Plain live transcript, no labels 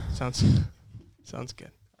Sounds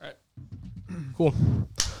good. All right. Cool.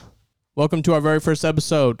 Welcome to our very first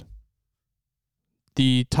episode.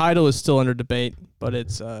 The title is still under debate, but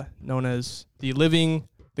it's known as the Living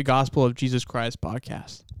the Gospel of Jesus Christ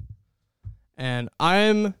podcast. And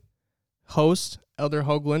I'm host, Elder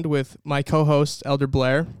Hoagland, with my co-host, Elder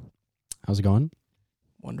Blair. How's it going?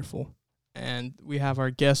 Wonderful. And we have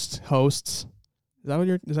our guest hosts. Is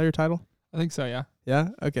that your title? I think so, yeah. Yeah?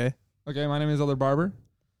 Okay. Okay, my name is Elder Barber.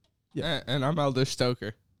 Yeah. And I'm Elder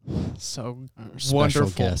Stoker. So Special wonderful.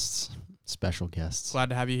 guests. Special guests. Glad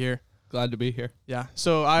to have you here. Glad to be here. Yeah.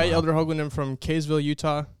 So I, Wow. Elder Hoagland, am from Kaysville,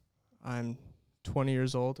 Utah. I'm 20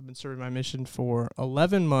 years old. I've been serving my mission for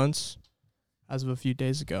 11 months as of a few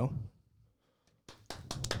days ago.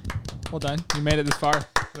 Well done. You made it this far.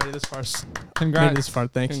 Made it this far. Congrats. Made it this far.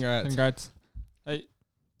 Thanks. Congrats. Hey.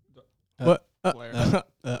 What? Blair.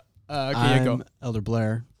 Okay, I'm go. Elder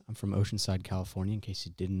Blair. I'm from Oceanside, California, in case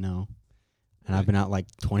you didn't know. And I've been out like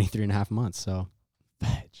 23 and a half months, so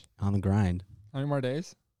on the grind. How many more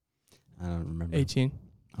days? I don't remember. 18.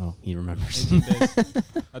 Oh, he remembers. 18 days.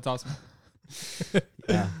 That's awesome.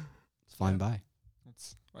 Yeah. It's flying by.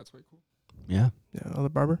 That's way cool. Yeah. Yeah, Elder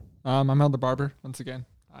Barber. I'm Elder Barber once again.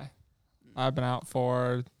 I've been out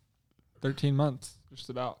for 13 months, just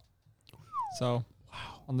about. So,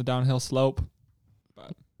 on the downhill slope.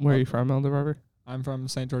 But Where are you from, Elder Barber? I'm from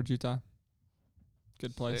St. George, Utah.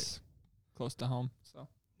 Good place, close to home. So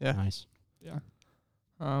Yeah. Nice. yeah.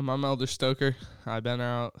 I'm Elder Stoker. I've been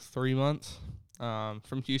out 3 months.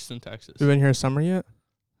 From Houston, Texas. You been here summer yet?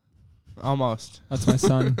 Almost. That's my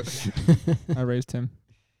son. I raised him.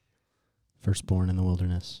 Firstborn in the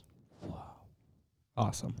wilderness.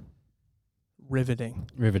 Awesome. Riveting.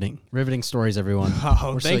 Riveting stories, everyone.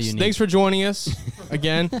 Oh, We're so thanks. unique. Thanks for joining us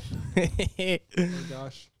again. Oh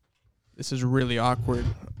gosh. This is really awkward.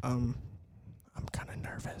 I'm kind of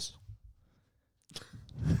nervous.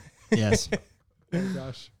 Yes. Oh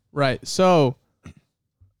gosh. Right. So,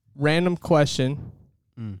 random question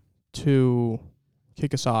to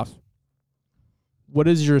kick us off. What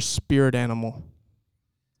is your spirit animal?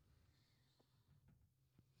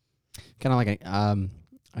 Kind of like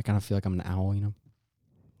I kind of feel like I'm an owl, you know?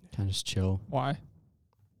 Kind of just chill. Why?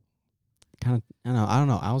 Kind of, I don't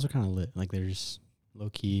know. Owls are kind of lit. Like they're just low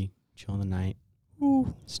key, chill in the night,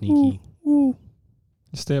 Ooh, sneaky, ooh.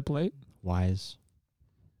 You stay up late? wise,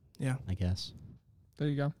 Yeah. I guess. There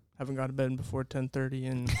you go. Haven't gone to bed before 10:30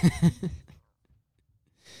 and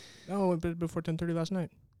no, I went to bed before 10:30 last night.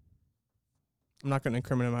 I'm not going to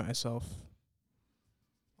incriminate myself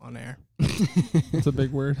on air. It's a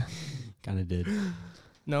big word. Kind of did.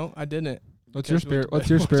 No, I didn't. What's your spirit? What's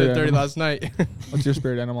your spirit 10:30 animal? last night. What's your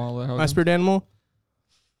spirit animal? My spirit animal?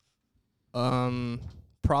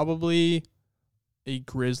 Probably a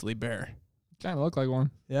grizzly bear. Kind of look like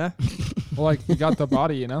one. Yeah? Well, like you got the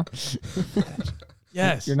body, you know.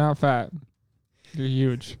 Yes. You're not fat. You're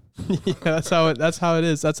huge. Yeah, that's how it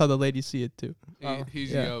is. That's how the ladies see it too.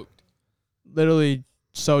 He's Yeah. yoked. Literally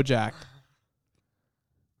so jacked.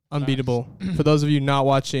 Unbeatable. For those of you not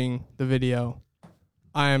watching the video,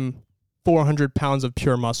 I'm 400 pounds of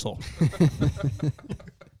pure muscle.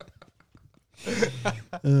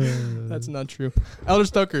 That's not true. Elder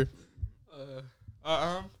Stoker.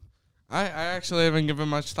 I actually haven't given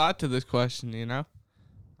much thought to this question, you know.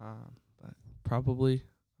 But probably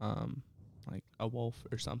like a wolf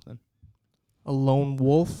or something. A lone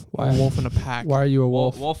wolf or a Why? wolf in a pack? Why are you a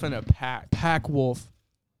wolf? Wolf in a pack. Pack wolf.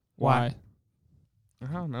 Why?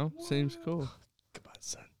 I don't know. Seems cool. Come on,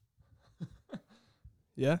 son.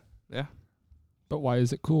 Yeah? Yeah. But why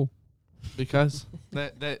is it cool? Because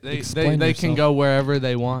they Explain can yourself. go wherever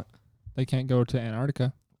they want. They can't go to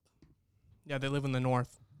Antarctica. Yeah, they live in the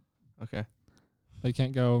north. Okay. They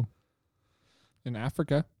can't go in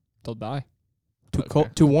Africa. They'll die. Too Okay.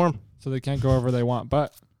 cold, too warm. So they can't go wherever they want.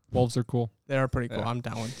 But wolves are cool. They are pretty cool. Yeah. I'm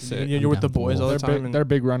down with Sick. it. You're with the I'm down with boys all the They're time big, and they're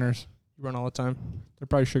big runners. you run all the time. They're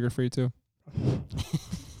probably sugar free too.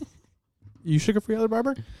 You sugar free, Elder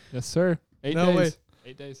Barber? Yes, sir. 8 No days. way.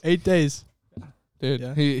 8 days. 8 days. Dude,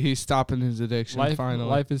 Yeah. he's stopping his addiction finally.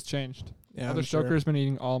 Life has changed. Yeah, Elder I'm sure. Stoker's been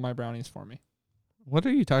eating all my brownies for me. What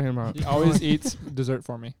are you talking about? He always eats dessert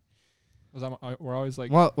for me. 'Cause we're always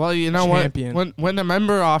like, Well, you know Champion. what? When a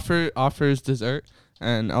member offers dessert,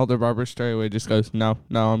 and Elder Barber straight away just goes, no,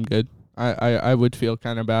 I'm good. I would feel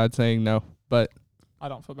kind of bad saying no, but I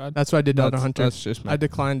don't feel bad. That's what I did to Elder that's, Hunter. that's just me. I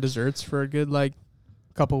declined desserts for a good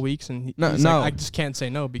couple weeks, and he's No. like, I just can't say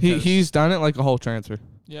no because He's done it like a whole transfer.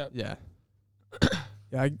 Yeah. yeah.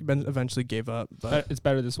 Yeah, I eventually gave up, but It's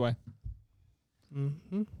better this way.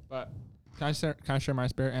 mm-hmm. But can I share my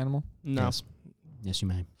spirit animal? No. Yes, you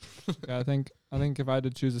may. Yeah, I think I think if I had to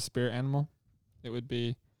choose a spirit animal, it would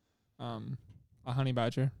be a honey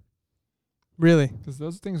badger. Really? Because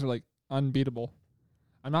those things are like unbeatable.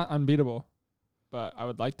 I'm not unbeatable, but I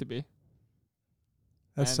would like to be.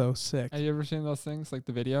 That's And so sick. Have you ever seen those things, like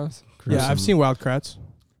the videos? Yeah, I've seen wild kratts.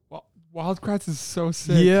 Wild kratts is so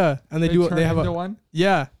sick. Yeah, and they do. turn They have into a. one.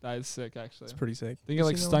 Yeah, That is sick, actually. it's pretty sick. They get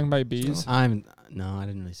like stung by bees. I didn't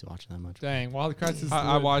really watch that much. Dang, wild kratts is.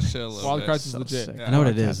 I watched it a little Wild bit. kratts is So legit. sick. Yeah. I know what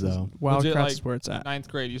Wild it is Kratts though. Wild Legit, kratts like, is where it's at. 9th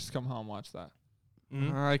grade, you used to come home and watch that.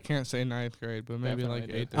 Mhm. I can't say 9th grade, but maybe like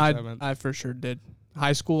Definitely 8th or I 7th. I for sure did.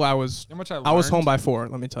 High school, I was You know how much I was home learned? by 4.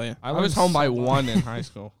 Let me tell you. I was learned home by so much. 1 in high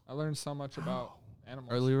school. I learned so much about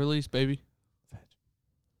animals. Early release, baby.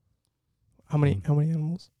 How many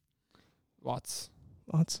animals? Lots.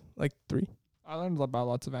 Lots, like 3. I learned about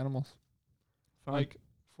lots of animals. Fun. Like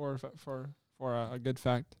for a good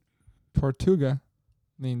fact, tortuga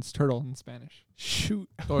means turtle in Spanish. Shoot.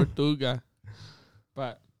 Tortuga.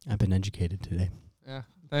 But I've been educated today. Yeah.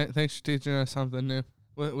 Thanks for teaching us something new.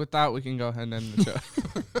 With that, we can go ahead and end the show.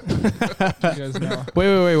 you guys know.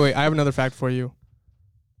 Wait. I have another fact for you.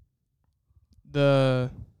 What are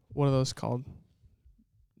those called?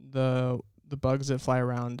 The bugs that fly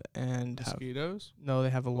around and have, Mosquitoes? no, they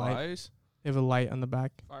have a light. Flies? They have a light on the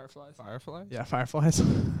back. Fireflies. Fireflies? Yeah, fireflies.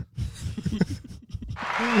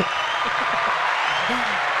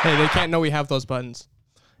 Hey, they can't know we have those buttons.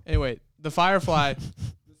 Anyway, the firefly This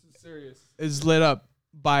is serious. is lit up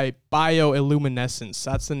by bioluminescence.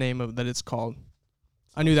 That's the name of that it's called.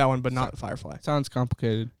 I knew that one, but not firefly. Sounds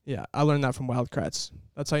complicated. Yeah, I learned that from Wild Kratts.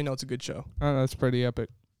 That's how you know it's a good show. Oh, that's pretty epic.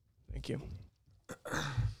 Thank you.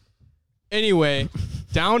 Anyway,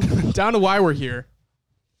 down to why we're here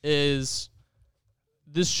is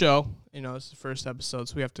this show, it's the first episode,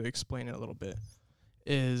 so we have to explain it a little bit,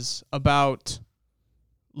 is about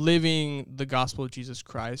living the gospel of Jesus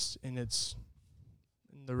Christ in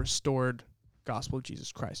the restored gospel of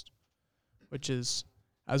Jesus Christ, which is,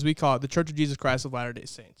 as we call it, the Church of Jesus Christ of Latter-day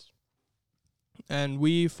Saints. And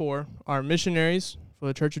we four are missionaries for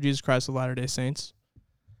the Church of Jesus Christ of Latter-day Saints.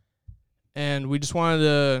 And we just wanted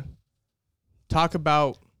to talk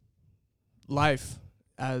about life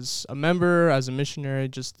as a member, as a missionary,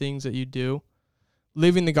 just things that you do,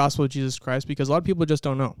 living the gospel of Jesus Christ, because a lot of people just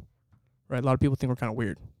don't know, right? A lot of people think we're kind of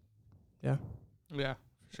weird. Yeah? Yeah,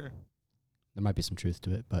 sure. There might be some truth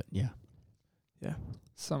to it, but yeah. Yeah.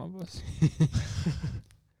 Some of us.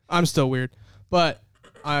 I'm still weird, but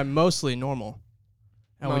I'm mostly normal.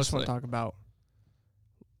 And we just want Mostly. to talk about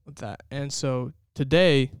that. And so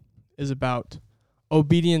today is about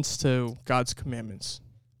obedience to God's commandments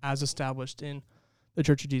as established in the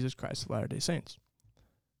Church of Jesus Christ of Latter-day Saints.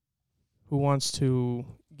 Who wants to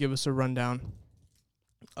give us a rundown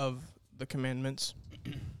of the commandments?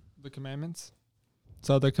 The commandments.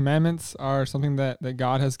 So the commandments are something that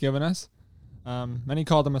God has given us. Many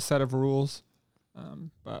call them a set of rules,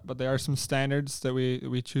 but they are some standards that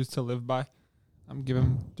we choose to live by,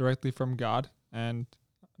 given directly from God and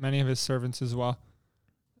many of his servants as well.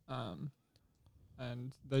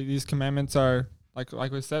 And these commandments are,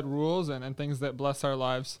 like we said, rules and things that bless our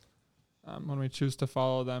lives when we choose to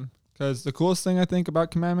follow them. Because the coolest thing I think about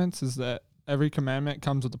commandments is that every commandment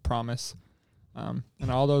comes with a promise. And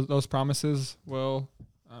all those promises will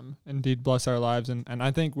indeed bless our lives. And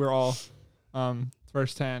I think we're all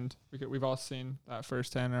firsthand. We've all seen that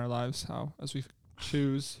firsthand in our lives, how as we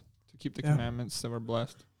choose to keep the commandments that we're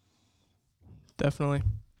blessed. Definitely.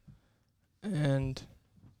 And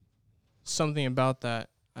something about that,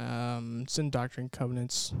 it's in Doctrine and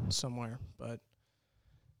Covenants somewhere, but it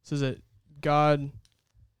says that God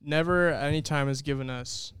never at any time has given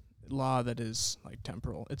us law that is like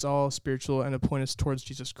temporal. It's all spiritual and to point us towards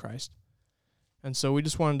Jesus Christ. And so we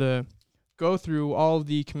just wanted to go through all of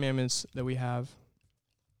the commandments that we have,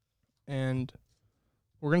 and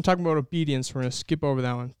we're going to talk about obedience. We're going to skip over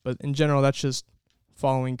that one, but in general, that's just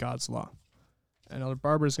following God's law. And Elder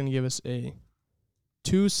Barber is going to give us a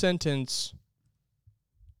 2-sentence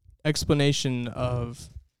explanation of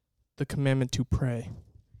the commandment to pray.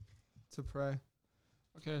 To pray.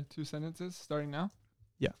 Okay, 2 sentences starting now?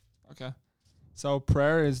 Yeah. Okay. So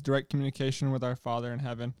prayer is direct communication with our Father in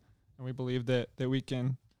heaven. And we believe that we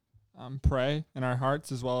can pray in our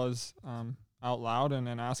hearts as well as out loud and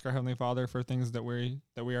ask our Heavenly Father for things that we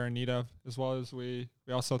are in need of, as well as we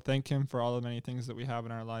also thank him for all the many things that we have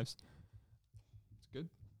in our lives. It's good.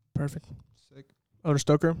 Perfect. Sick. Elder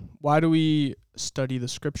Stoker, why do we study the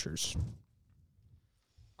scriptures?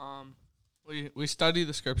 We study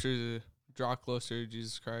the scriptures to draw closer to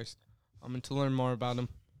Jesus Christ, and to learn more about him.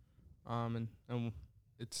 And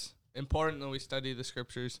it's important that we study the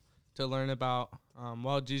scriptures to learn about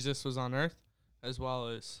while Jesus was on earth, as well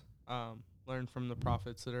as learn from the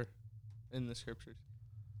prophets that are in the scriptures.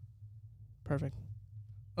 Perfect.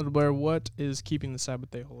 Elder Blair, what is keeping the Sabbath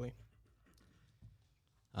day holy?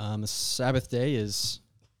 The Sabbath day is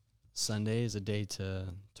Sunday is a day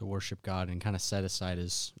to worship God and kind of set aside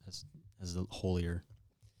as the holier,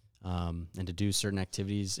 and to do certain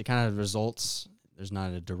activities. It kind of results. There's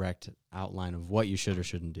not a direct outline of what you should or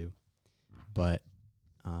shouldn't do, but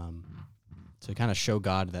to kind of show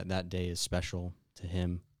God that day is special to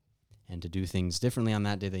Him, and to do things differently on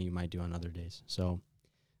that day than you might do on other days. So,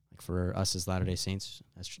 like for us as Latter-day Saints,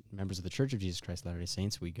 as members of the Church of Jesus Christ Latter-day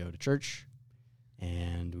Saints, we go to church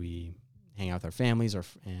and we hang out with our families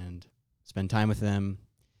and spend time with them,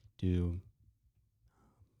 do,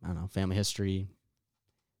 family history,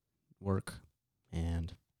 work,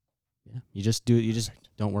 and you just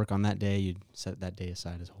don't work on that day. You set that day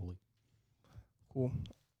aside as holy. Cool.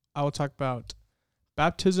 I will talk about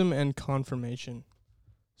baptism and confirmation.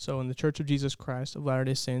 So in the Church of Jesus Christ of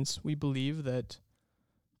Latter-day Saints, we believe that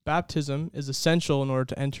baptism is essential in order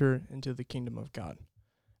to enter into the kingdom of God.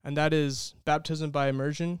 And that is baptism by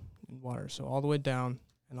immersion in water, so all the way down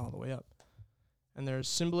and all the way up. And there's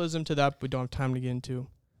symbolism to that we don't have time to get into.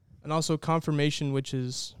 And also confirmation, which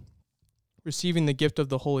is receiving the gift of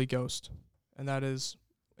the Holy Ghost. And that is,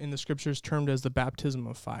 in the scriptures, termed as the baptism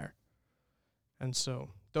of fire. And so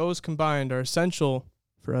those combined are essential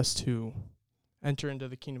for us to enter into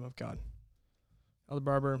the kingdom of God. Elder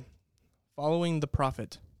Barber, following the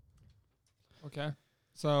prophet. Okay.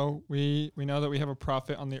 So we know that we have a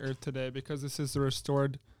prophet on the earth today because this is the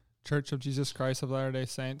restored Church of Jesus Christ of Latter-day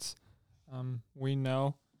Saints. We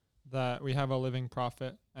know that we have a living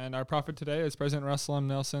prophet. And our prophet today is President Russell M.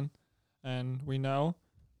 Nelson. And we know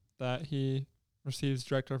that he receives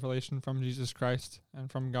direct revelation from Jesus Christ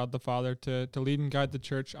and from God the Father to lead and guide the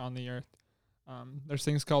church on the earth. There's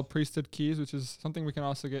things called priesthood keys, which is something we can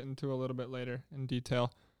also get into a little bit later in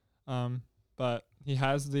detail. But he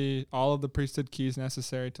has all of the priesthood keys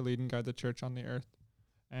necessary to lead and guide the church on the earth.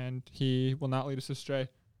 And he will not lead us astray.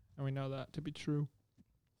 And we know that to be true.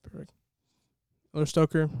 Perfect. Elder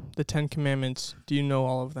Stoker, the 10 Commandments, do you know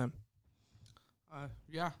all of them?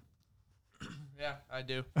 Yeah. Yeah, I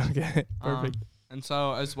do. Okay, perfect. And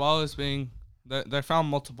so as well as being, they're found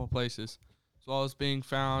multiple places. As well as being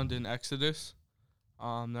found in Exodus,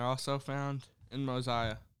 they're also found in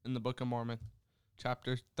Mosiah, in the Book of Mormon,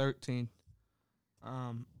 chapter 13.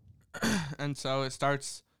 And so it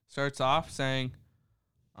starts off saying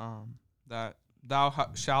that thou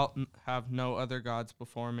shalt have no other gods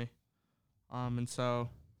before me. And so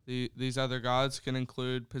these other gods can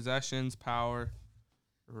include possessions, power,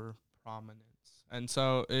 or prominence. And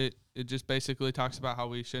so it just basically talks about how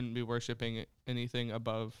we shouldn't be worshiping anything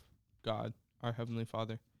above God, our Heavenly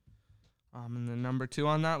Father. And then number 2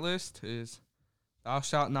 on that list is, thou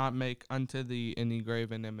shalt not make unto thee any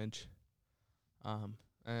graven image.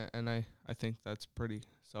 And I think that's pretty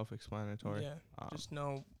self-explanatory. Yeah, just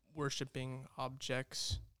no worshiping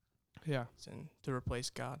objects. Yeah. And to replace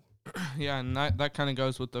God. Yeah, and that kind of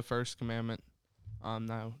goes with the first commandment.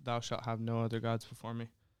 Thou shalt have no other gods before me.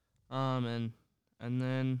 And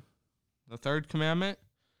then the third commandment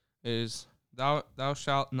is, thou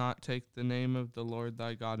shalt not take the name of the Lord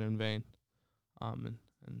thy God in vain. And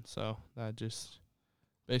so that just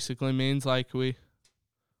basically means like we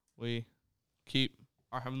keep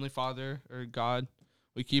our Heavenly Father or God,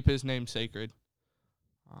 we keep His name sacred.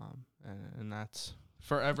 And that's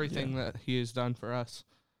for everything that He has done for us.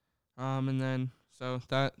 And then so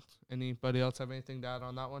that, anybody else have anything to add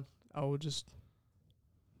on that one? I will just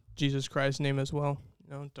Jesus Christ's name as well.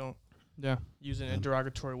 Don't use it in a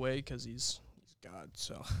derogatory way because he's God.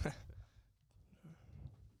 So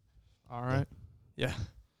all right. Yeah.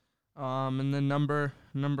 And then number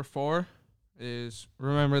 4 is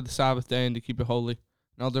remember the Sabbath day and to keep it holy.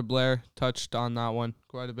 And Elder Blair touched on that one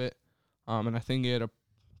quite a bit. And I think he had a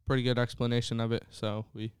pretty good explanation of it, so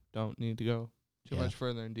we don't need to go too much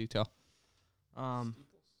further in detail.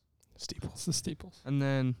 Steeples. The steeples. And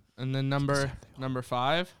then number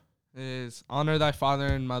 5 is honor thy father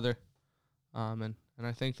and mother. And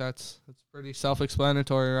I think that's pretty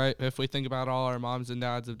self-explanatory, right? If we think about all our moms and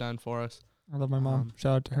dads have done for us. I love my mom.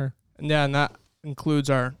 Shout out to her. And that includes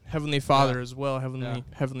our Heavenly Father as well,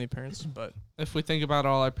 heavenly parents. But if we think about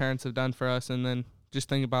all our parents have done for us, and then just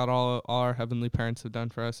think about all our heavenly parents have done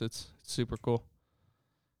for us, it's super cool.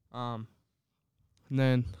 And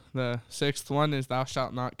then the 6th one is thou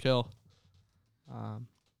shalt not kill. I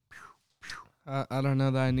don't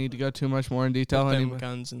know that I need to go too much more in detail. put them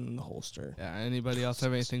guns in the holster. Yeah. Anybody else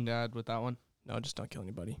have anything to add with that one? No, just don't kill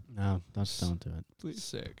anybody. No, don't do it. Please.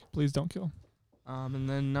 Sick. Please don't kill. And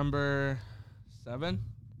then number 7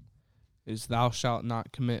 is thou shalt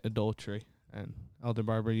not commit adultery. And Elder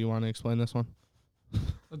Barber, you want to explain this one?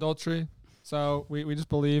 Adultery. So we just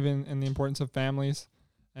believe in the importance of families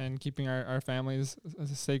and keeping our families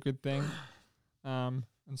as a sacred thing. And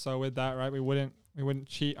so with that, right, we wouldn't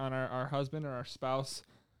cheat on our husband or our spouse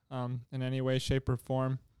in any way, shape, or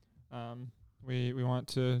form. We want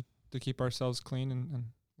to keep ourselves clean, and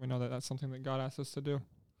we know that that's something that God asks us to do.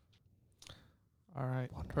 All right.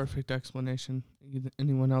 Perfect explanation.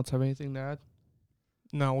 Anyone else have anything to add?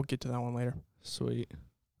 No, we'll get to that one later. Sweet.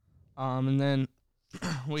 And then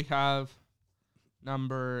we have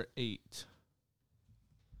number 8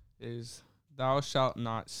 is thou shalt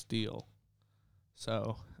not steal.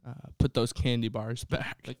 So put those candy bars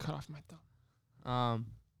back. They cut off my thumb.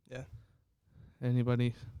 Yeah.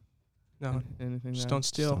 Anybody? No, Anything? just to don't add?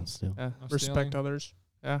 steal. Don't steal. Yeah. No Respect stealing. others.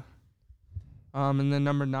 Yeah. And then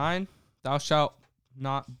number 9, thou shalt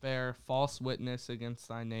not bear false witness against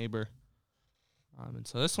thy neighbor. And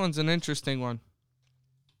so this one's an interesting one.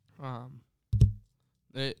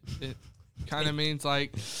 It kind of means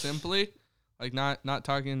like simply, like not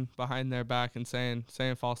talking behind their back and saying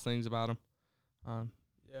false things about them.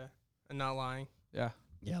 Yeah, and not lying. Yeah.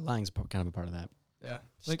 Yeah, lying's kind of a part of that. Yeah.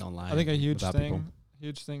 Just don't lie. I think a huge about thing,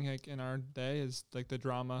 people. like in our day, is like the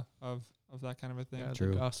drama of that kind of a thing. Yeah.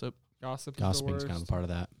 True. The gossip. Gossip is the Gossiping's worst. kind of a part of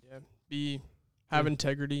that. Yeah, have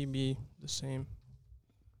integrity. Be the same.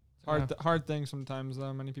 Hard thing sometimes.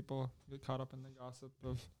 Many people get caught up in the gossip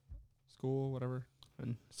of school, whatever.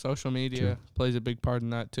 And social media True. plays a big part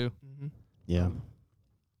in that too. Mm-hmm. Yeah.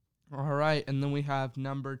 All right, and then we have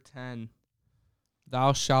number 10.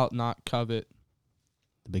 Thou shalt not covet.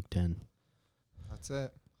 The Big 10. That's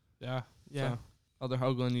it. Yeah. Yeah. So, Elder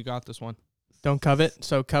Hoagland, you got this one. Don't covet.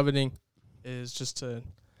 So coveting is just to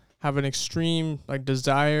have an extreme like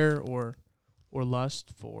desire or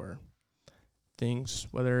lust for things,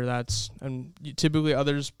 whether that's typically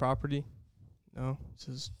others' property. No, it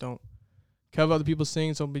says don't covet other people's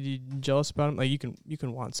things. Don't be jealous about them. Like you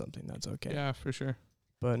can want something, that's okay, Yeah, for sure.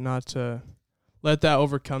 but not to let that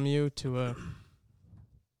overcome you to a.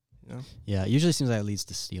 Yeah, it usually seems like it leads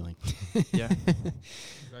to stealing. Yeah.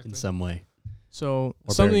 In some way. So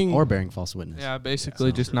Or something. bearing false witness. Yeah, basically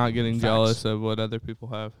Yeah. just not getting Facts. jealous of what other people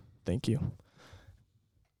have. Thank you.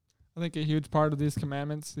 I think a huge part of these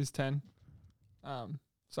commandments, these 10.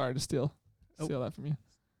 Sorry to steal that from you,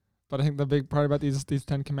 but I think the big part about these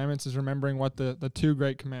 10 commandments is remembering what the 2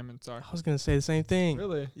 great commandments are. I was gonna say the same thing.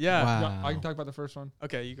 Really? Yeah. Wow. Yeah, I can talk about the first one.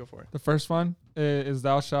 Okay, you go for it. The first one is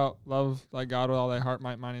thou shalt love thy God with all thy heart,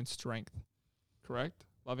 might, mind, and strength. Correct?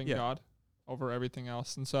 Loving Yeah. God over everything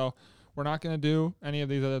else. And so we're not going to do any of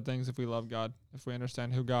these other things if we love God, if we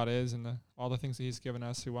understand who God is and all the things that he's given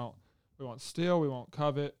us. We won't steal, we won't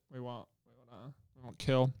covet, we won't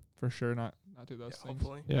kill, for sure, not do those things.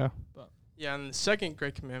 Hopefully. Yeah. Yeah, and the second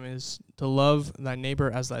great commandment is to love thy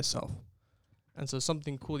neighbor as thyself. And so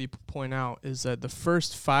something cool you point out is that the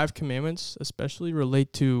first 5 commandments especially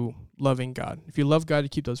relate to loving God. If you love God, you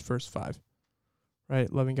keep those first 5,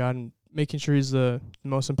 right? Loving God and making sure he's the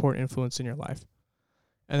most important influence in your life.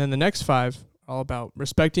 And then the next 5 are all about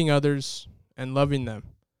respecting others and loving them.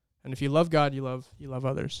 And if you love God, you love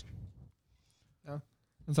others. Yeah.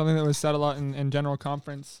 And something that was said a lot in general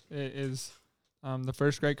conference is the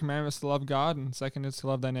first great commandment is to love God, and second is to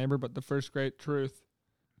love thy neighbor. But the first great truth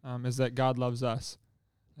is that God loves us.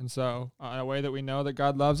 And so a way that we know that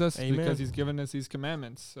God loves us is because he's given us these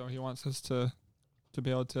commandments. So he wants us to be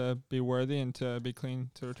able to be worthy and to be clean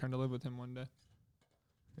to return to live with him one day.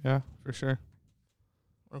 Yeah, for sure.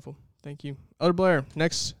 Wonderful. Thank you. Elder Blair,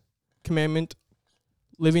 next commandment,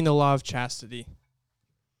 living the law of chastity.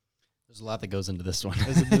 There's a lot that goes into this one.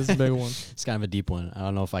 This is a big one. It's kind of a deep one. I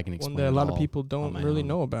don't know if I can explain One that a it lot all of people on don't my really own.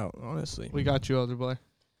 know about, honestly. We got you, Elder Blair.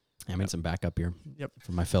 I need some backup here. Yep.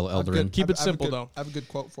 From my fellow I've elder. good- Keep it I have a simple, good- though. I have a good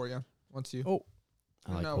quote for you. Once you,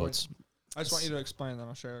 I like No, quotes. I just want you to explain them.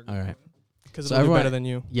 I'll share. All right. Because So it'll be everyone- better than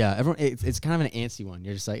you. Yeah, everyone. It's kind of an antsy one.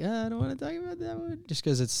 You're just like, I don't want to talk about that one, just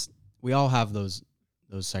because we all have those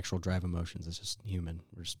sexual drive emotions. It's just human.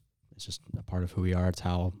 It's just a part of who we are. It's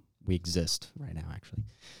how we exist right now, actually.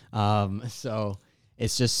 So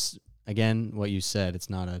it's just, again, what you said. It's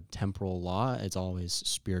not a temporal law. It's always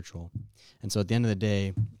spiritual. And so at the end of the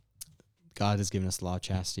day, God has given us the law of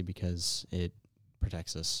chastity because it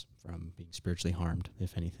protects us from being spiritually harmed,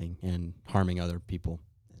 if anything, and harming other people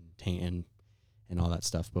and all that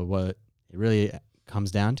stuff. But what it really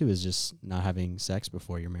comes down to is just not having sex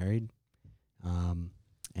before you're married.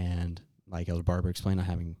 And like Elder Barber explained, not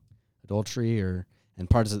having adultery and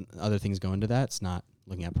parts of other things go into that. It's not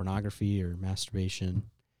looking at pornography or masturbation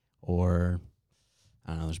or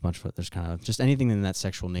I don't know. There's kind of just anything in that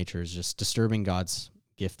sexual nature is just disturbing God's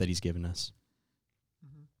gift that He's given us.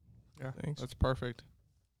 Yeah, Thanks. that's perfect.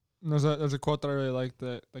 And there's a quote that I really like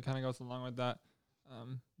that kind of goes along with that,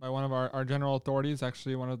 by one of our general authorities,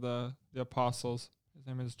 actually one of the apostles. His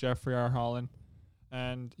name is Jeffrey R. Holland,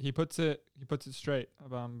 and he puts it straight.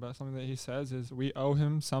 But something that he says is, "We owe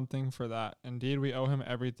Him something for that. Indeed, we owe Him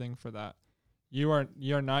everything for that. You are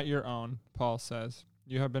not your own," Paul says.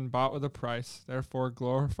 "You have been bought with a price. Therefore,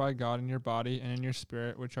 glorify God in your body and in your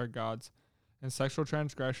spirit, which are God's. In sexual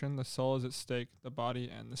transgression, the soul is at stake, the body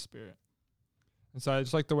and the spirit." And so I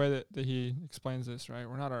just like the way that he explains this, right?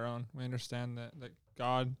 We're not our own. We understand that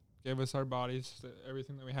God gave us our bodies, that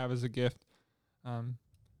everything that we have is a gift.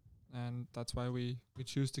 And that's why we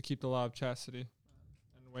choose to keep the law of chastity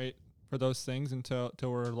and wait for those things until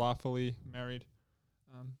we're lawfully married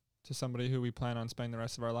to somebody who we plan on spending the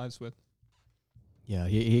rest of our lives with. Yeah,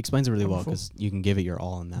 he explains it really well Wonderful. because you can give it your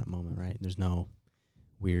all in that moment, right? There's no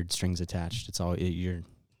weird strings attached. It's all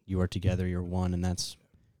you are together, you're one, and that's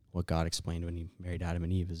what God explained when He married Adam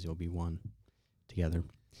and Eve, is you'll be one together.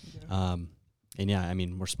 Yeah. And yeah, I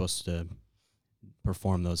mean, we're supposed to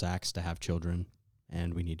perform those acts to have children,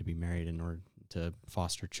 and we need to be married in order to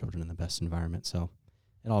foster children in the best environment. So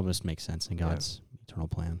it all just makes sense in God's eternal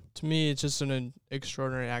plan. To me, it's just an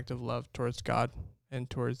extraordinary act of love towards God and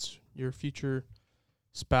towards your future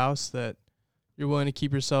spouse, that you're willing to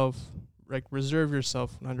keep yourself, like, reserve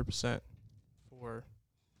yourself 100%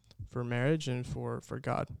 for marriage and for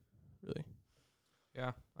God, really.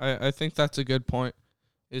 Yeah, I think that's a good point,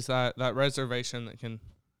 is that reservation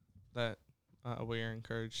that we are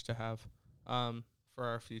encouraged to have for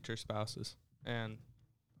our future spouses and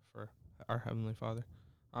for our Heavenly Father.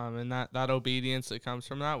 And that obedience that comes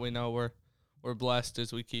from that, we know we're blessed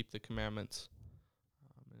as we keep the commandments.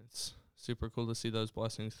 And it's super cool to see those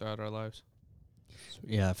blessings throughout our lives.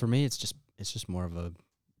 Yeah, for me, it's just more of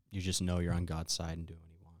you just know you're on God's side and doing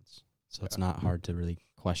what He wants. So it's not hard to really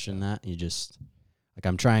question that. You just, like,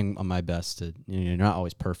 I'm trying on my best to, you're not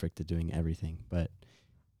always perfect at doing everything, but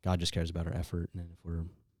God just cares about our effort, and if we're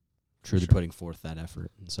truly putting forth that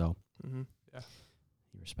effort, and so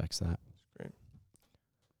He respects that. Great.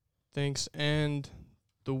 Thanks. And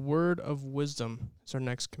the word of wisdom is our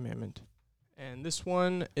next commandment. And this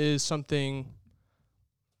one is something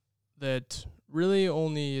that really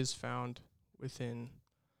only is found within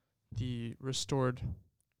the restored,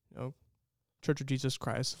 Church of Jesus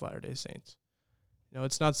Christ of Latter-day Saints.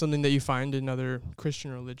 It's not something that you find in other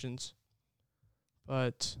Christian religions.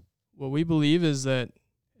 But what we believe is that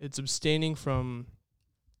it's abstaining from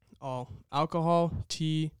all alcohol,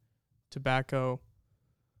 tea, tobacco,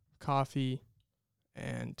 coffee,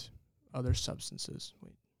 and other substances.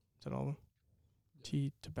 Wait, is that all of them?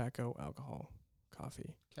 Tea, tobacco, alcohol,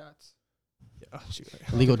 coffee. Cats. Yeah, shoot.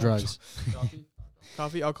 Illegal drugs.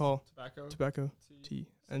 Coffee, alcohol, Tobacco. tea,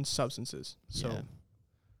 and substances. So Yeah.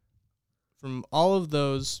 from all of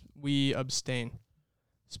those, we abstain,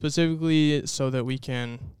 specifically so that we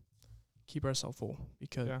can keep ourselves full.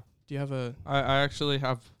 Because do you have a I actually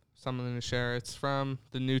have something to share. It's from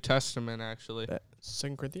the New Testament, actually.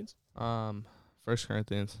 2 Corinthians? 1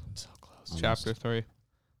 Corinthians. So close. Almost. Chapter 3.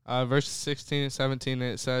 Verses 16 and 17,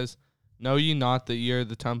 it says, "Know ye not that ye are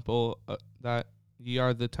the temple of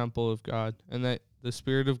God, and that the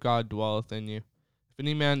Spirit of God dwelleth in you? If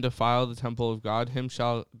any man defile the temple of God, him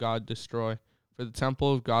shall God destroy. For the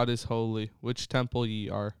temple of God is holy, which temple ye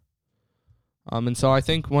are." And so I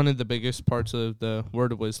think one of the biggest parts of the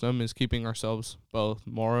word of wisdom is keeping ourselves both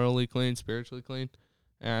morally clean, spiritually clean,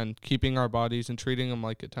 and keeping our bodies and treating them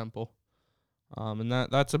like a temple. And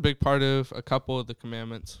that's a big part of a couple of the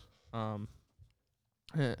commandments. And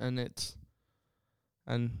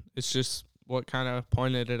it's just what kind of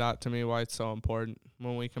pointed it out to me why it's so important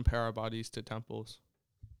when we compare our bodies to temples.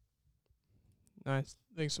 Nice.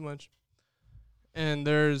 Thanks so much. And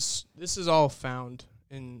this is all found,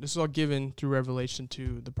 and this is all given through revelation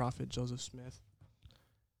to the prophet Joseph Smith.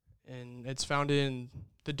 And it's found in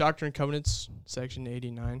the Doctrine and Covenants, section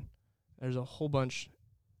 89. There's a whole bunch.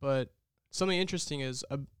 But something interesting is,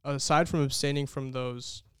 aside from abstaining from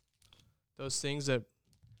those things that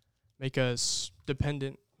make us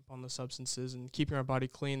dependent upon the substances and keeping our body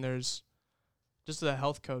clean, there's just the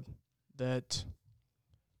health code that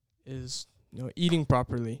is, eating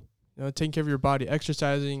properly, taking care of your body,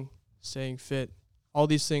 exercising, staying fit, all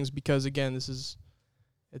these things, because again,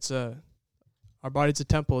 our body's a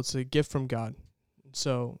temple. It's a gift from God.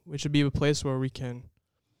 So it should be a place where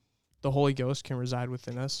the Holy Ghost can reside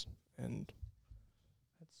within us. And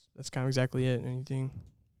that's kind of exactly it. Anything?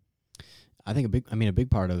 I think a big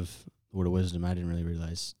part of the word of wisdom I didn't really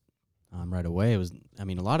realize right away. A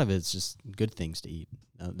lot of it's just good things to eat.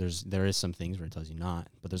 There is some things where it tells you not,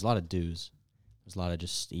 but there's a lot of do's. There's a lot of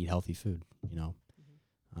just eat healthy food,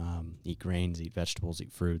 eat grains, eat vegetables,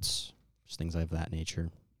 eat fruits, just things of that nature.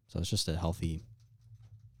 So it's just a healthy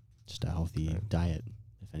diet,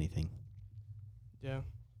 if anything. Yeah,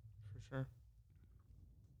 for sure.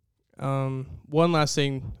 One last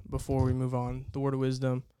thing before we move on, the word of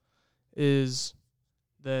wisdom is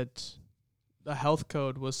that the health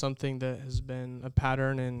code was something that has been a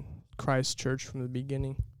pattern in Christ's church from the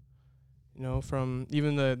beginning. From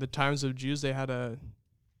even the times of Jews, they had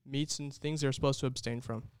meats and things they were supposed to abstain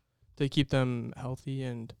from to keep them healthy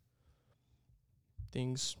and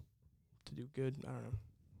things to do good. I don't know,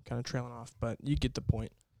 kind of trailing off, but you get the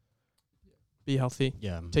point. Be healthy.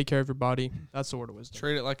 Yeah. Take care of your body. That's the word of wisdom.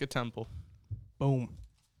 Treat it like a temple. Boom.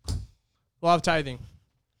 Law of tithing.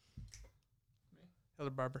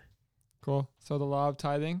 Elder Barber. Cool. So the law of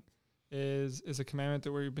tithing is a commandment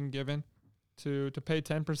that we've been given to pay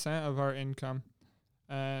 10% of our income.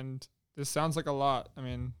 And this sounds like a lot.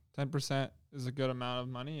 10% is a good amount of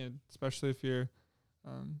money, especially if you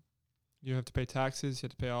have to pay taxes, you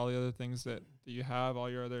have to pay all the other things that you have,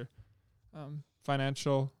 all your other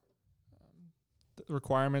financial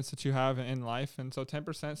requirements that you have in life. And so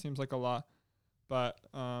 10% seems like a lot. But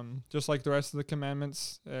just like the rest of the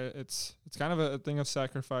commandments, it's kind of a thing of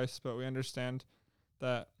sacrifice. But we understand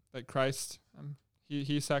that Christ,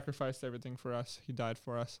 he sacrificed everything for us. He died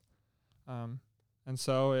for us. And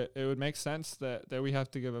so it would make sense that we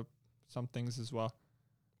have to give up some things as well.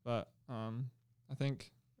 But I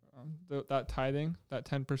think that tithing, that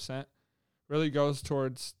 10%, really goes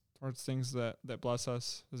towards things that bless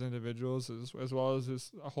us as individuals as well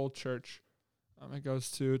as a whole church. It goes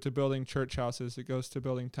to building church houses. It goes to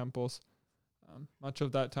building temples. Much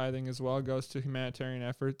of that tithing as well goes to humanitarian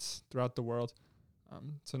efforts throughout the world.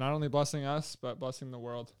 So not only blessing us, but blessing the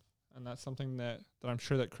world. And that's something that I'm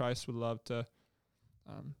sure that Christ would love to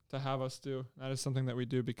have us do. That is something that we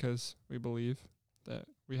do because we believe that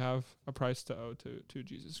we have a price to owe to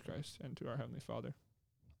Jesus Christ and to our Heavenly Father.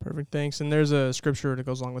 Perfect, thanks. And there's a scripture that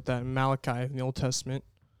goes along with that in Malachi in the Old Testament,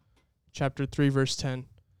 chapter 3, verse 10. It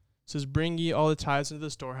says, "Bring ye all the tithes into the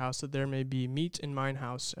storehouse, that there may be meat in mine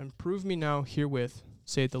house, and prove me now herewith,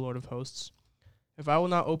 saith the Lord of hosts, if I will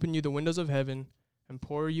not open you the windows of heaven, and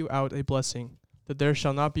pour you out a blessing, that there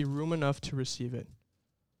shall not be room enough to receive it."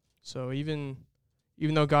 So even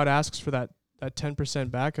though God asks for that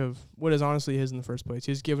 10% back of what is honestly his in the first place,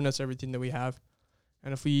 he's given us everything that we have.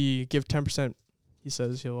 And if we give 10%, he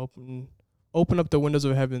says he'll open up the windows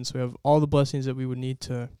of heaven, so we have all the blessings that we would need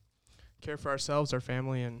to care for ourselves, our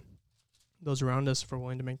family, and those around us if we're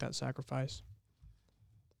willing to make that sacrifice.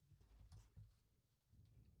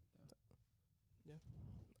 Yeah.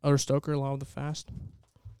 Elder Stoker, law of the fast.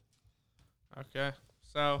 Okay,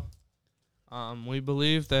 so we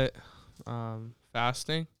believe that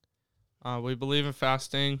fasting. We believe in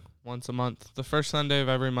fasting once a month. The first Sunday of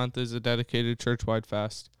every month is a dedicated church-wide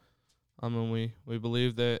fast. And we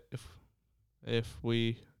believe that if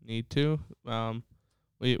we need to,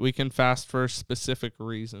 we can fast for specific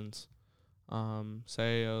reasons.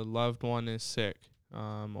 Say a loved one is sick,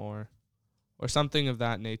 or something of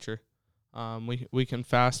that nature. We can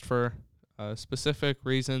fast for specific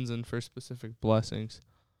reasons and for specific blessings.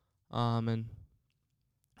 And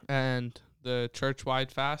the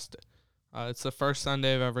church-wide fast, it's the first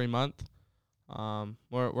Sunday of every month.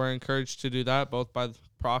 We're encouraged to do that both by the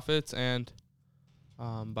prophets and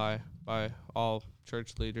by all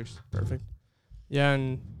church leaders. Perfect. Yeah,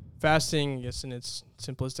 and fasting, yes, in its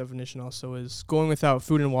simplest definition also is going without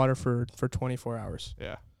food and water for 24 hours.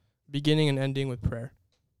 Yeah. Beginning and ending with prayer.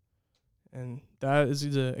 And that is,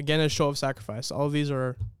 again, a show of sacrifice. All of these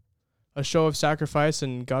are a show of sacrifice,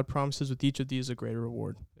 and God promises with each of these a greater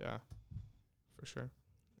reward. Yeah, for sure.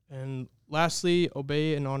 And lastly,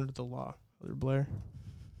 obey and honor the law. Elder Blair.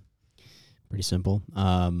 Pretty simple.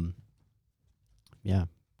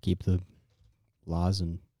 Keep the laws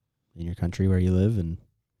in your country where you live, and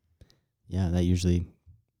that usually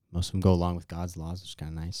most of them go along with God's laws, which is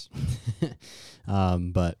kind of nice.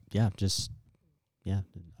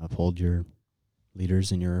 Uphold your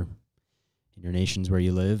leaders in your nations where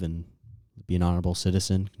you live, and be an honorable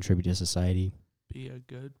citizen. Contribute to society. Be a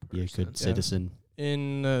good person. Be a good citizen.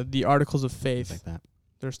 In the Articles of Faith, like that.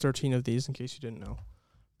 There's 13 of these, in case you didn't know.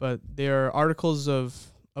 But they are articles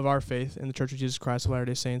of our faith in the Church of Jesus Christ of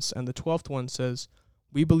Latter-day Saints. And the 12th one says,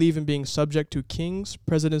 "We believe in being subject to kings,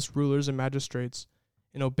 presidents, rulers, and magistrates,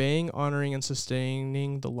 in obeying, honoring, and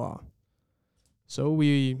sustaining the law." So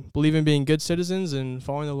we believe in being good citizens and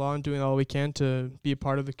following the law and doing all we can to be a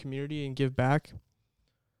part of the community and give back.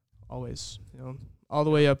 always, all the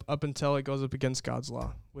way up until it goes up against God's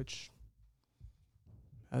law, which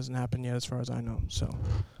hasn't happened yet as far as I know. So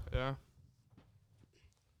Yeah.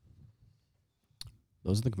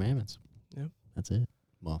 Those are the commandments. Yep. That's it.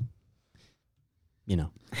 Well,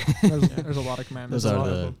 There's a lot of commandments. those a are lot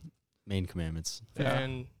of the them. main commandments. Yeah.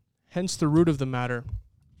 And hence the root of the matter.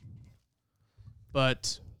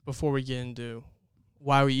 But before we get into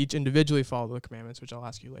why we each individually follow the commandments, which I'll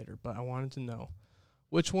ask you later, but I wanted to know,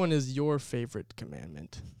 which one is your favorite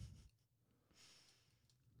commandment?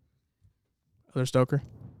 Elder Stoker?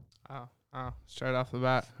 Oh, straight off the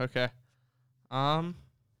bat. Okay.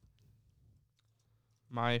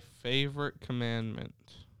 My favorite commandment.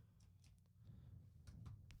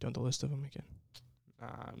 Do you want the list of them again?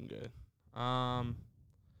 I'm good. I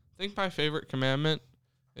think my favorite commandment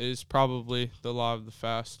is probably the law of the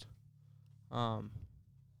fast.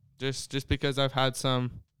 Just because I've had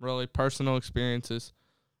some really personal experiences,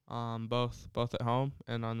 both at home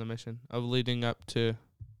and on the mission, of leading up to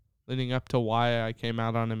why I came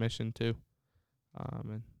out on a mission too.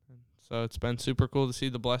 And so it's been super cool to see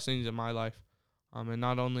the blessings in my life, and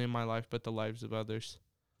not only in my life but the lives of others,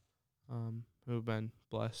 who've been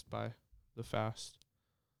blessed by the fast.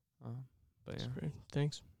 But yeah. That's great.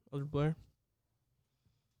 Thanks. Elder Blair?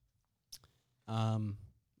 I'm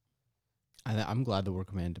glad that we're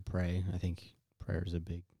commanded to pray. I think prayer is a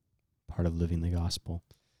big part of living the gospel.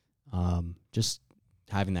 Just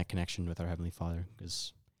having that connection with our Heavenly Father,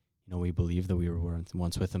 because we believe that we were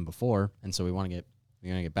once with Him before, and so we want to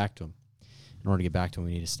get back to Him. In order to get back to Him,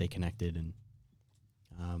 we need to stay connected,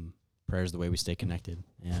 and prayer is the way we stay connected.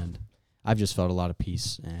 And I've just felt a lot of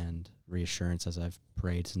peace and reassurance as I've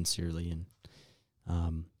prayed sincerely, and I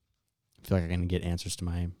feel like I can get answers to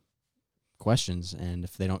my questions, and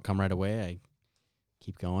if they don't come right away, I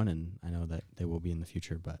keep going, and I know that they will be in the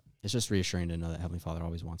future. But it's just reassuring to know that Heavenly Father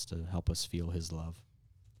always wants to help us feel His love.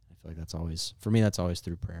 I feel like that's always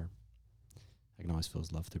through prayer. I can always feel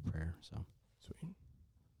His love through prayer. So Sweet.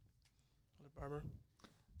 Elder Barber?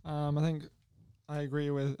 I think I agree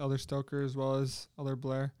with Elder Stoker as well as Elder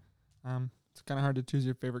Blair. It's kind of hard to choose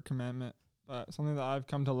your favorite commandment, but something that I've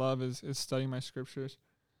come to love is studying my scriptures.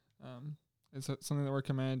 It's something that we're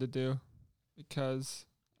commanded to do, because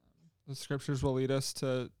the scriptures will lead us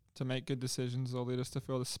to make good decisions. They'll lead us to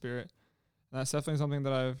feel the Spirit. And that's definitely something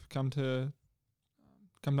that I've come to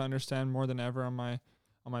understand more than ever on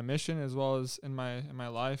my mission, as well as in my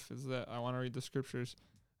life, is that I want to read the scriptures,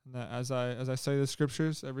 and that as I study the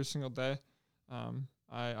scriptures every single day,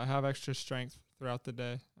 I have extra strength throughout the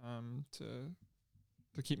day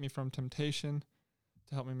to keep me from temptation,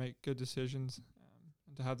 to help me make good decisions,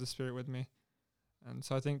 and to have the Spirit with me. And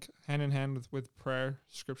so I think hand in hand with prayer,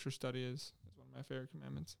 scripture study is one of my favorite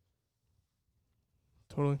commandments.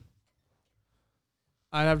 Totally.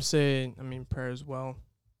 I'd have to say, prayer as well.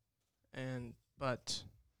 But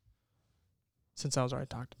since I was already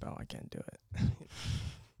talked about, I can't do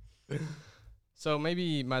it. So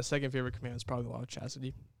maybe my second favorite commandment is probably the law of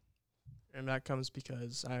chastity. And that comes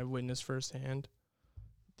because I witnessed firsthand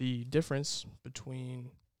the difference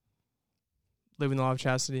between living the law of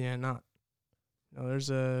chastity and not. There's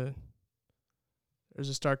a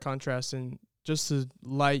stark contrast in just the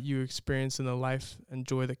light you experience in the life and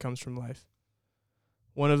joy that comes from life.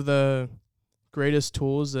 One of the greatest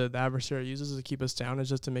tools that the adversary uses to keep us down is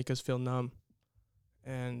just to make us feel numb.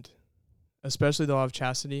 And especially the law of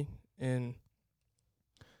chastity in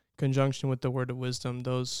conjunction with the word of wisdom,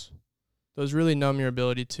 those really numb your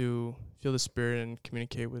ability to feel the Spirit and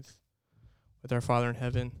communicate with our Father in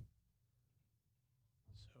heaven.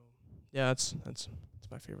 So yeah, that's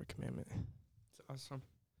my favorite commandment. It's awesome.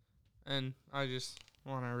 And I just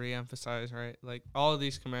want to reemphasize, right? Like, all of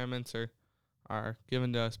these commandments are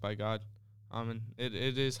given to us by God. And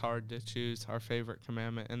it is hard to choose our favorite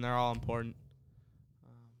commandment, and they're all important.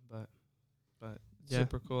 But Yeah.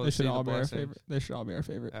 super cool. They to should see all the be our blessings. favorite. They should all be our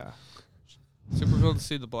favorite. Yeah. Super cool to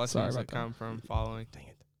see the blessings about that come from following. Dang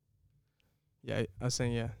it. Yeah, I was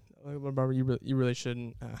saying, yeah. Barbara, you really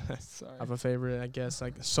shouldn't Sorry. have a favorite, I guess.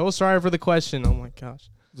 Like, so sorry for the question. Oh my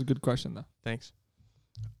gosh. It's a good question though. Thanks.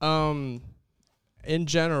 In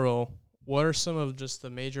general, what are some of just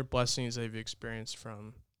the major blessings that you've experienced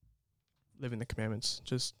from living the commandments?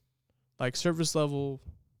 Just like surface level,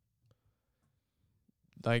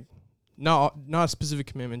 like not a specific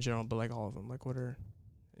commandment in general, but like all of them. Like, what are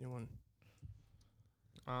anyone?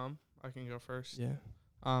 I can go first. Yeah.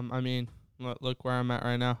 Look where I'm at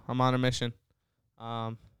right now. I'm on a mission.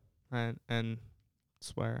 And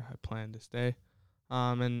it's where I plan to stay.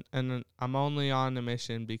 And I'm only on a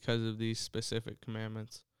mission because of these specific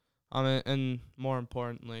commandments. And more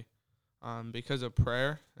importantly, because of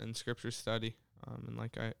prayer and scripture study. And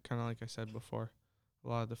like I said before, a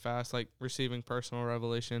lot of the fast, like receiving personal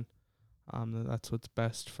revelation. That's what's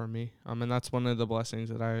best for me. And that's one of the blessings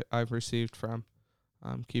that I've received from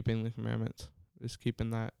keeping the commandments, is keeping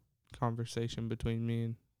that conversation between me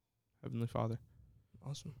and Heavenly Father.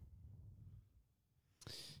 Awesome.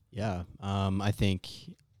 Yeah, I think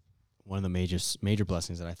one of the major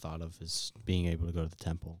blessings that I thought of is being able to go to the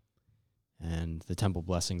temple, and the temple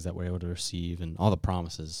blessings that we're able to receive, and all the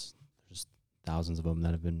promises. There's thousands of them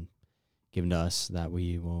that have been given to us, that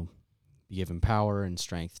we will be given power and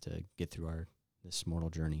strength to get through this mortal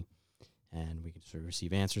journey, and we can sort of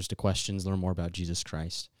receive answers to questions, learn more about Jesus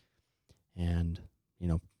Christ. And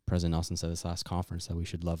President Nelson said this last conference that we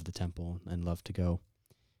should love the temple and love to go,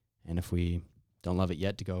 and if we don't love it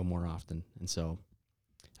yet, to go more often. And so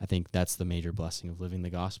I think that's the major blessing of living the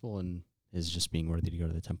gospel, and is just being worthy to go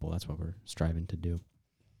to the temple. That's what we're striving to do.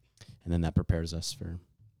 And then that prepares us for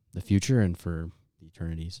the future and for the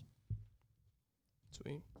eternities.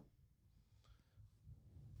 Sweet.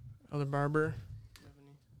 Elder Barber.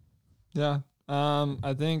 Yeah.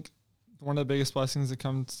 I think one of the biggest blessings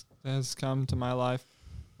that has come to my life,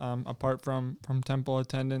 apart from temple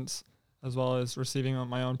attendance, as well as receiving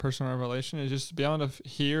my own personal revelation, is just to be able to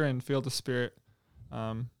hear and feel the Spirit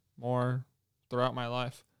more throughout my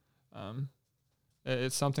life.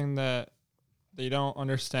 It's something that you don't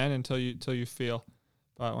understand until you feel.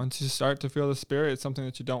 But once you start to feel the Spirit, it's something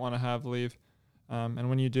that you don't want to have leave. And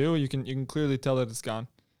when you do, you can clearly tell that it's gone.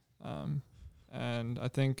 And I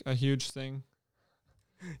think a huge thing.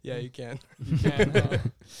 Yeah, you can. You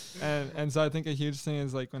can. And so I think a huge thing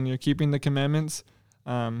is, like, when you're keeping the commandments,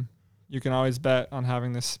 you can always bet on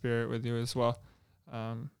having this Spirit with you as well.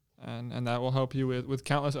 And that will help you with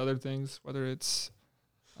countless other things, whether it's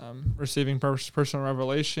receiving personal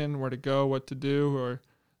revelation, where to go, what to do, or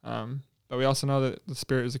but we also know that the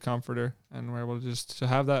Spirit is a comforter, and we're able to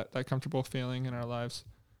have that comfortable feeling in our lives.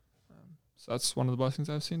 So that's one of the blessings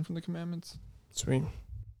I've seen from the commandments. Sweet.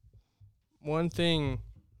 One thing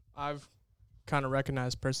I've kind of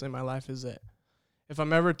recognized personally in my life is that if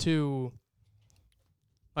I'm ever to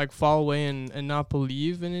fall away and not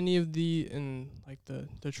believe in any of the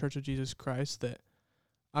Church of Jesus Christ, that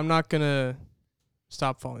I'm not gonna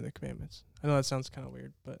stop following the commandments. I know that sounds kind of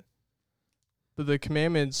weird, but the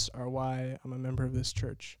commandments are why I'm a member of this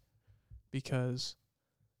church, because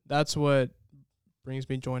that's what brings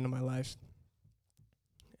me joy into my life.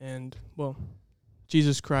 And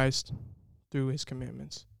Jesus Christ, through his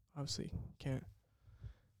commandments, obviously can't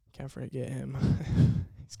forget him.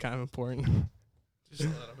 He's kind of important. Just a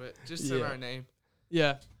little bit. Just in our name.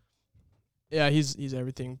 Yeah. Yeah, he's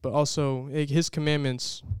everything. But also, his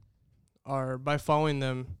commandments are, by following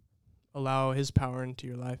them, allow his power into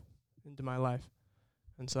your life, into my life.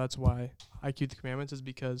 And so that's why I keep the commandments, is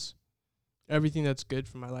because everything that's good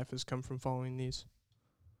for my life has come from following these.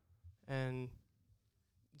 And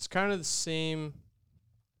it's kind of the same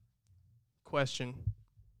question,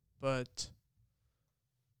 but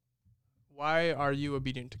why are you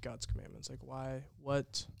obedient to God's commandments? Like,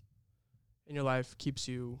 what in your life keeps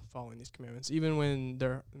you following these commandments, even when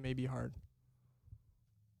they're maybe hard?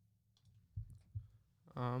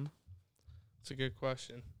 It's a good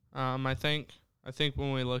question. I think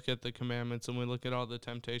when we look at the commandments and we look at all the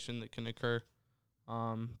temptation that can occur,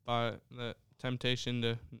 by the temptation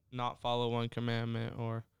to not follow one commandment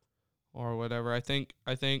or whatever, I think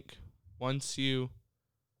once you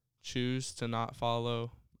choose to not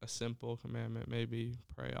follow a simple commandment, maybe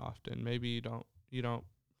pray often, maybe you don't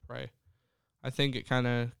pray, I think it kind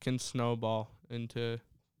of can snowball into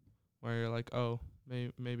where you're like, oh,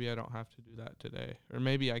 maybe I don't have to do that today, or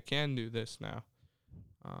maybe I can do this now.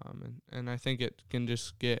 And I think it can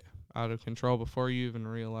just get out of control before you even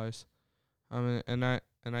realize. And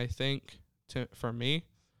I think for me,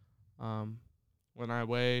 when I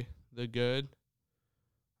weigh the good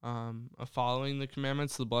of following the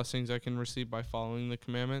commandments, the blessings I can receive by following the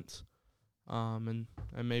commandments, and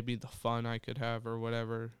maybe the fun I could have or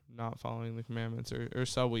whatever not following the commandments, or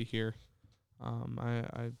so we hear,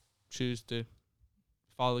 I choose to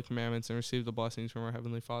follow the commandments and receive the blessings from our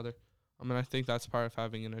Heavenly Father. And I think that's part of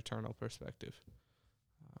having an eternal perspective.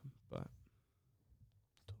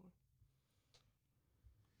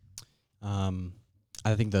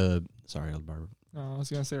 I think sorry, Elder Barber. No, I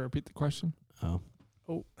was gonna say, repeat the question. Oh,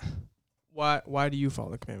 Why do you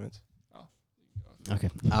follow the commandments? Oh, okay.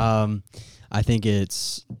 I think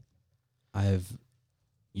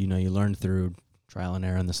you learn through trial and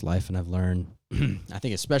error in this life, and I've learned, I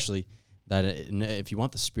think especially that if you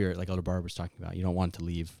want the Spirit, like Elder Barber was talking about, you don't want it to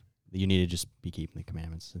leave. You need to just be keeping the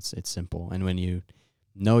commandments. It's simple. And when you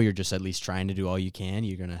know you're just at least trying to do all you can,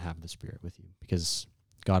 you're going to have the Spirit with you, because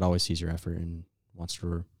God always sees your effort and wants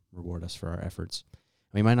to reward us for our efforts.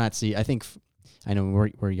 We might not see, I know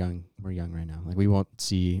we're young right now. Like, we won't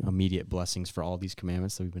see immediate blessings for all these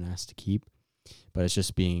commandments that we've been asked to keep, but it's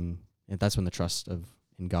just that's when the trust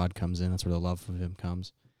in God comes in. That's where the love of him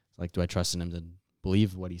comes. It's like, do I trust in him to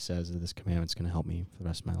believe what he says, that this commandment's going to help me for the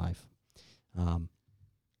rest of my life? I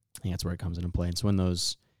think that's where it comes into play. And so when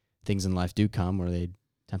those things in life do come, where they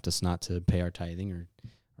tempt us not to pay our tithing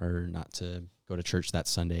or not to go to church that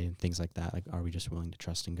Sunday and things like that, like, are we just willing to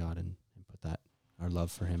trust in God and put that, our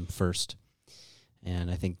love for him first?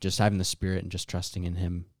 And I think just having the Spirit and just trusting in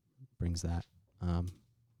him brings that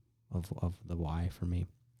of the why for me.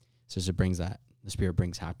 So it brings that, the Spirit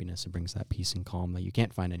brings happiness. It brings that peace and calm that you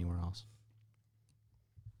can't find anywhere else.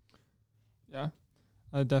 Yeah,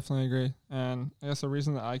 I definitely agree. And I guess the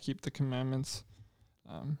reason that I keep the commandments,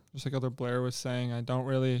 just like Elder Blair was saying, you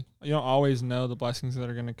don't always know the blessings that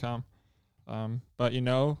are going to come. But you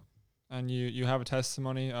know, and you have a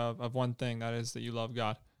testimony of one thing, that is that you love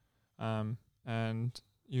God. And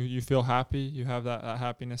you feel happy, you have that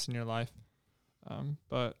happiness in your life.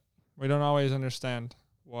 But we don't always understand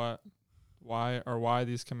why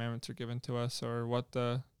these commandments are given to us, or what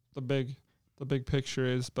the big picture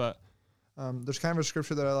is. But there's kind of a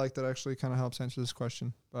scripture that I like that actually kind of helps answer this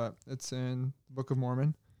question. But it's in the Book of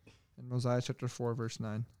Mormon, in Mosiah chapter 4, verse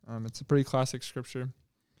 9. It's a pretty classic scripture,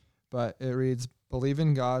 but it reads, "Believe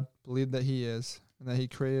in God, believe that he is, and that he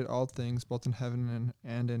created all things, both in heaven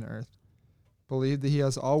and in earth. Believe that he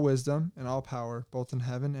has all wisdom and all power, both in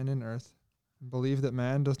heaven and in earth. And believe that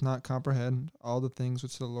man doth not comprehend all the things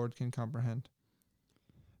which the Lord can comprehend."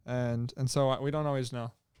 And so we don't always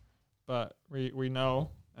know, but we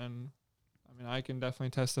know. And I mean, I can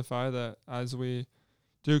definitely testify that as we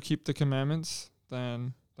do keep the commandments,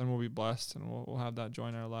 then we'll be blessed, and we'll have that joy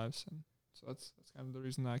in our lives. And so that's kind of the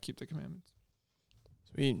reason that I keep the commandments.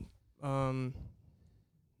 Sweet. And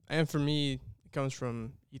for me, it comes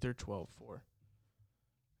from Ether 12:4.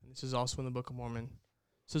 And this is also in the Book of Mormon.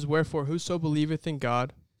 It says, "Wherefore whoso believeth in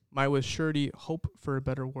God might with surety hope for a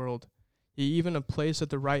better world, yea, even a place at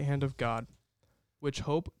the right hand of God, which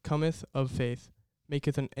hope cometh of faith,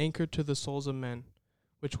 maketh an anchor to the souls of men,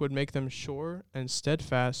 which would make them sure and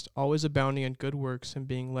steadfast, always abounding in good works, and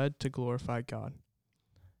being led to glorify God."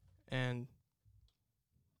 And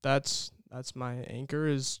that's my anchor,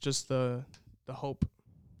 is just the hope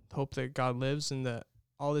that God lives, and that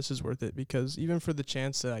all this is worth it, because even for the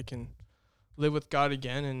chance that I can live with God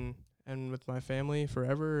again and with my family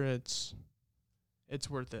forever, it's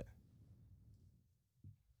worth it.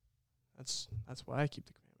 That's why I keep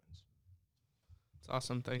the commandments. It's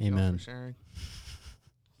awesome. Thank you all Amen. for sharing.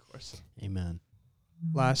 Of course. Amen.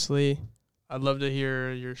 Lastly, I'd love to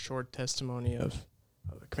hear your short testimony of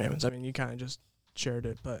the commandments. I mean, you kind of just shared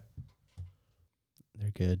it, but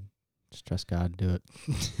They're good. Just trust God, do it.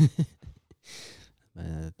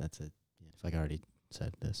 That's it. Yeah, I feel like I already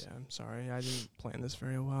said this. yeah, I'm sorry. I didn't plan this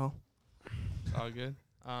very well. It's all good.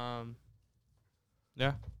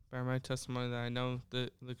 Yeah, bear my testimony that I know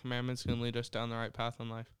that the commandments can lead us down the right path in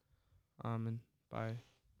life. And by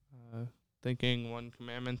thinking one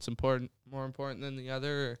commandment's more important than the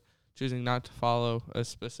other, or choosing not to follow a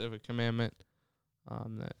specific commandment,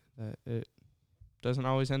 that it doesn't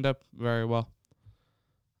always end up very well.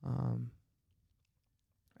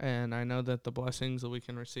 And I know that the blessings that we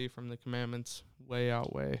can receive from the commandments way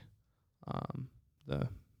outweigh the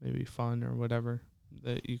maybe fun or whatever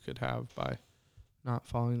that you could have by not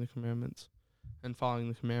following the commandments. And following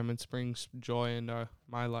the commandments brings joy into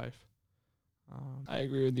my life. I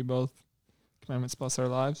agree with you both. Commandments bless our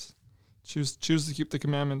lives. Choose to keep the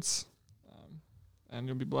commandments, and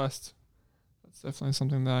you'll be blessed. That's definitely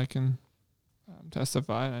something that I can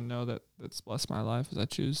testify, and I know that that's blessed my life, as I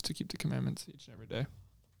choose to keep the commandments each and every day.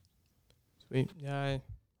 Sweet. Yeah,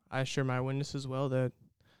 I share my witness as well, that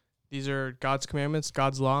these are God's commandments,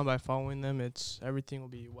 God's law, and by following them, everything will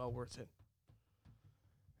be well worth it.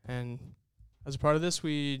 And as a part of this,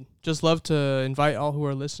 we just love to invite all who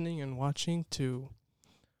are listening and watching to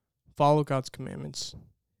follow God's commandments.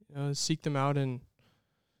 Seek them out, and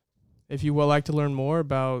if you would like to learn more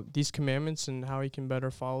about these commandments and how you can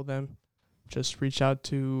better follow them, just reach out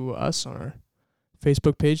to us on our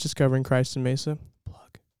Facebook page, Discovering Christ in Mesa.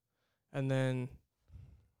 Plug. And then,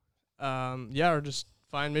 or just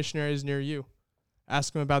find missionaries near you.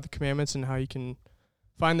 Ask them about the commandments and how you can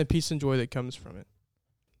find the peace and joy that comes from it.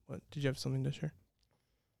 What, did you have something to share?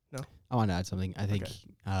 No? I want to add something. I think,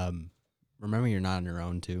 remember, you're not on your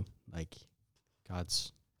own too. Like,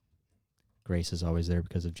 God's grace is always there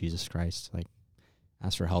because of Jesus Christ. Like,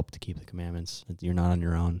 ask for help to keep the commandments. You're not on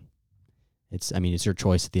your own. It's your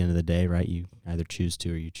choice at the end of the day, right? You either choose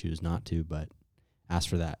to or you choose not to, but ask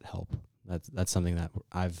for that help. That's something that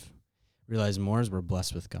I've realized more is we're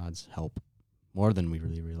blessed with God's help more than we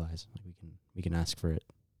really realize. Like we can ask for it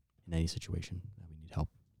in any situation that we need help.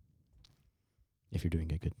 If you're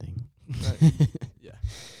doing a good thing. Right. Yeah.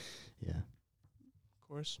 Yeah. Of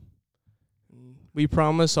course. And we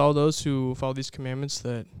promise all those who follow these commandments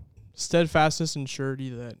that steadfastness and surety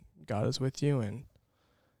that God is with you and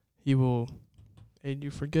he will aid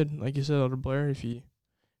you for good. Like you said, Elder Blair, if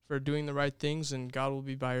you're doing the right things, and God will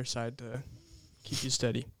be by your side to keep you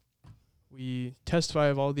steady. We testify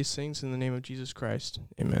of all these things in the name of Jesus Christ.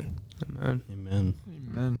 Amen. Amen. Amen.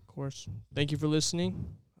 Amen. Of course. Thank you for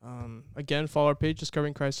listening. Again, follow our page,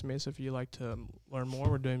 Discovering Christ in Mesa, if you'd like to learn more.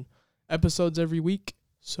 We're doing episodes every week.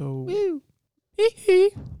 So, woo.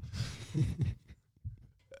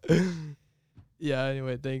 Yeah,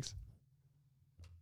 anyway, thanks.